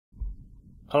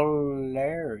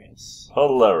Polaris.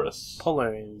 Polaris.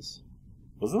 Polaris.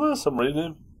 Wasn't that a submarine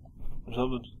name? Or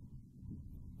something?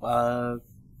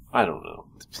 I don't know.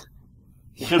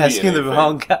 You're asking the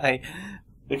wrong guy.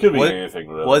 It could be anything,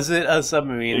 really. Was it a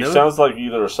submarine? It sounds like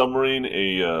either a submarine,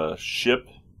 a ship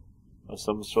of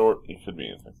some sort. It could be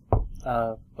anything.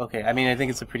 Okay. I mean, I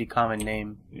think it's a pretty common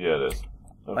name. Yeah, it is.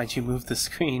 Okay. Why'd you move the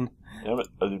screen? Damn it,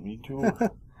 I didn't mean to.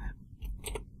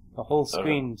 The whole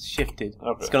screen shifted.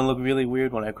 Okay. It's gonna look really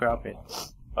weird when I crop it.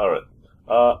 Alright.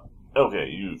 Okay,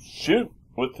 you shoot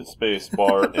with the space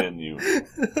bar and you...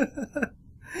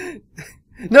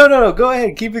 No, go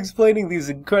ahead. Keep explaining these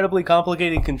incredibly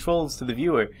complicated controls to the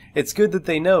viewer. It's good that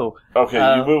they know.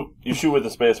 Okay, you shoot with the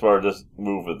space bar, just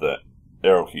move with the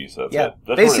arrow keys. That's it.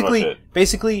 That's pretty much it.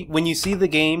 Basically, when you see the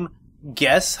game,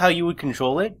 guess how you would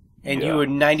control it, and you are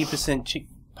 90%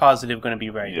 positive going to be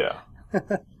right. Yeah.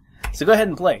 So go ahead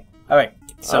and play. Alright,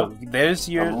 so there's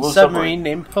your submarine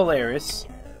named Polaris,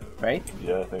 right?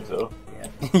 Yeah, I think so. Yeah.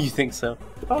 You think so?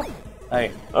 Oh.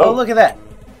 Alright. Oh, look at that.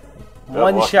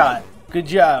 One lucky. shot. Good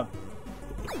job.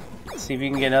 Let's see if you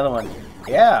can get another one.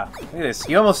 Yeah, look at this.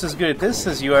 You're almost as good at this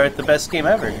as you are at the best game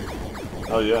ever.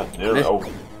 Oh, yeah. Nearly.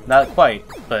 Not quite,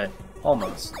 but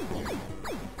almost.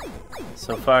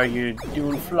 So far, you're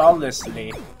doing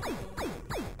flawlessly.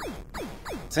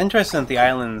 It's interesting that the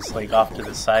island's, like, off to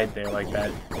the side there like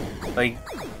that. Like,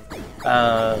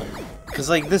 because,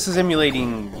 like, this is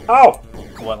emulating...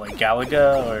 What, like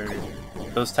Galaga or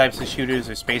those types of shooters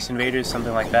or Space Invaders,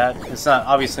 something like that. It's not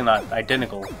obviously not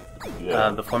identical. Yeah.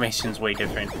 The formation's way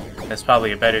different. That's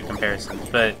probably a better comparison.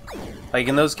 But like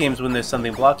in those games, when there's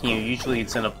something blocking you, usually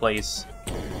it's in a place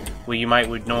where you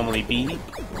would normally be,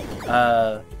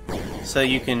 so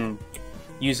you can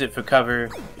use it for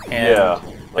cover. And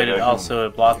but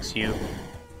it blocks you.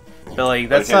 But like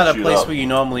that's not a place where you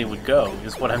normally would go.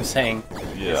 Is what I'm saying.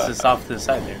 Yeah. It's just off to the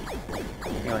side there.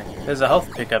 Anyway, there's a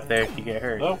health pickup there if you get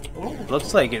hurt.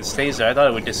 Looks like it stays there. I thought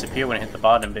it would disappear when it hit the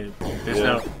bottom, but there's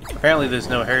apparently there's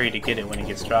no hurry to get it when it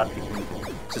gets dropped. You can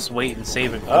just wait and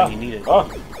save it when you need it.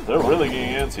 Oh, they're really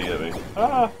getting antsy at me.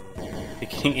 They're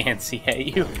getting antsy at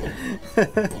you.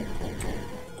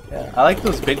 Yeah, I like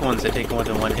those big ones that take more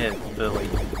than one hit. The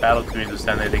like battle cruisers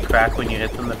down there, they crack when you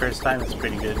hit them the first time. It's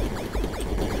pretty good.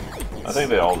 I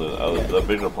think they all do. The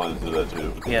bigger planes do that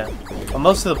too. Yeah. Well,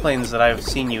 most of the planes that I've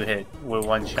seen you hit were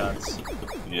one-shots.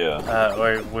 Yeah.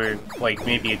 Or were, like,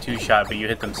 maybe a two-shot, but you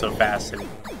hit them so fast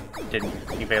that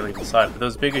you barely even saw it. But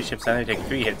those bigger ships, then they take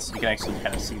 3 hits, you can actually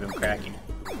kind of see them cracking.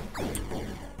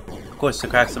 Of course, the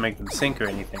cracks don't make them sink or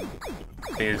anything.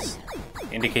 They just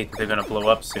indicate that they're going to blow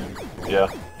up soon. Yeah.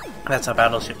 That's how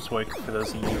battleships work, for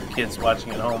those of you kids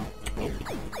watching at home.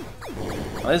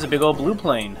 Oh, there's a big old blue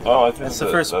plane. Oh, I think that's the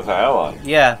first. That's an ally.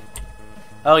 Yeah.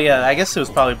 Oh yeah, I guess it was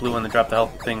probably blue when they dropped the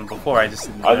health thing before. I just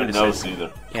didn't. I didn't notice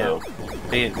either. Yeah. So.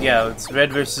 Yeah, it's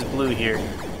red versus blue here,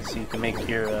 so you can make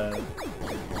your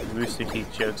Rooster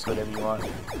Teeth jokes whatever you want.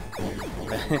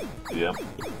 Yeah.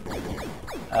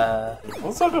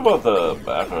 Let's talk about the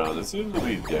background. It seems to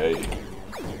be gay.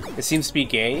 It seems to be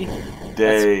gay?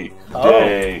 Day.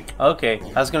 Okay.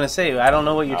 I was gonna say, I don't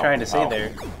know what you're trying to say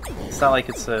there. It's not like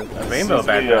it's a rainbow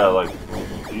background. Yeah, like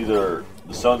either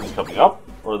the sun is coming up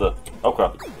or the... Okay.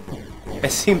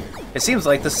 It seems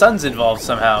like the sun's involved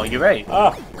somehow. You're right.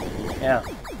 Yeah.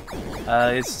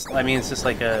 It's just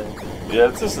like a... Yeah,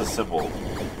 it's just a simple...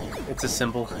 It's a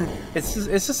simple... it's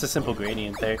just a simple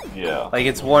gradient there. Yeah. Like,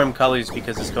 it's warm colors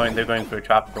because they're going for a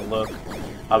tropical look.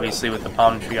 Obviously with the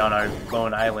palm tree on our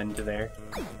lone island there.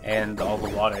 And all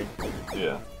the water.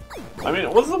 Yeah. I mean,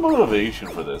 what's the motivation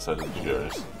for this? I'm just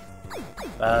curious.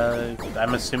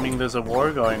 I'm assuming there's a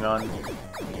war going on.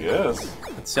 Yes.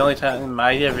 It's the only time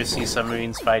I ever see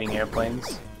submarines fighting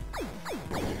airplanes.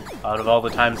 Out of all the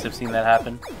times I've seen that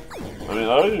happen. I mean,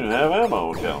 I don't even have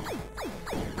ammo account.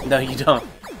 No, you don't.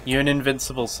 You're an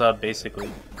invincible sub,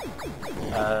 basically.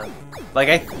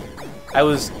 Like, I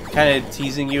was kind of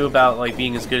teasing you about, like,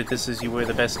 being as good at this as you were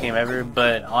the best game ever,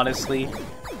 but honestly,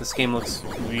 this game looks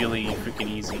really freaking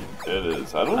easy. It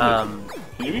is. I don't know.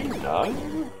 Can you even die?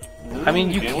 I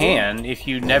mean, you can. If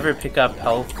you never pick up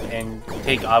health and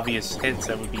take obvious hits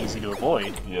that would be easy to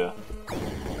avoid. Yeah.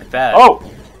 Like that. Oh!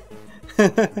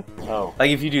 Oh.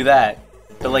 Like, if you do that.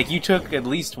 But, like, you took at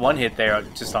least one hit there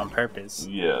just on purpose.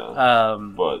 Yeah.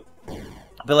 But,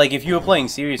 like, if you were playing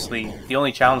seriously, the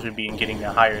only challenge would be in getting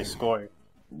a higher score.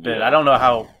 But I don't know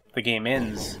how the game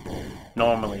ends,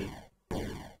 normally.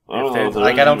 I don't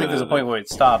think there's a point where it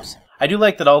stops. I do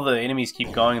like that all the enemies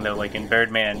keep going though, like in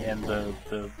Birdman and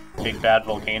the big bad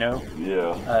volcano.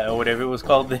 Yeah. Or whatever it was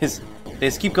called. They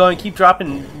just keep going, keep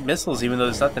dropping missiles even though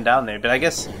there's nothing down there. But I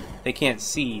guess they can't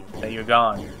see that you're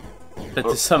gone. But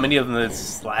there's so many of them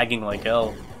that's lagging like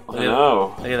hell. I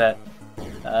know. Look at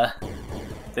that.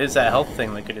 There's that health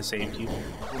thing that could have saved you.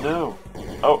 No.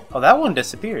 Oh. Oh, that one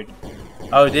disappeared.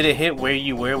 Oh, did it hit where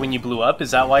you were when you blew up?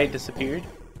 Is that why it disappeared?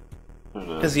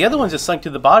 Because the other one just sunk to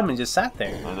the bottom and just sat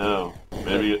there. I know.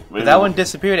 Maybe But that one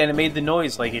disappeared and it made the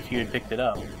noise like if you had picked it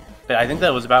up. But I think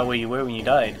that was about where you were when you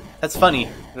died. That's funny.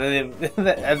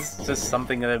 That's just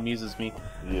something that amuses me.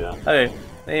 Yeah. Okay.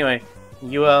 Anyway,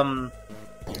 your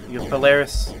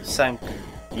Polaris sank.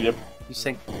 Yep. You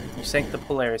sank the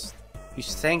Polaris. You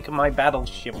sank my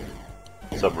battleship.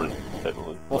 Submarine,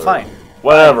 technically. Well, fine.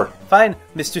 Whatever. Fine,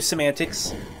 Mr.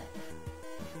 Semantics.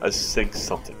 I sink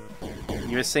something.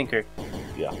 You're a sinker.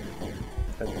 Yeah.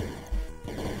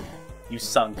 You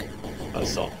sunk. I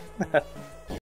sunk.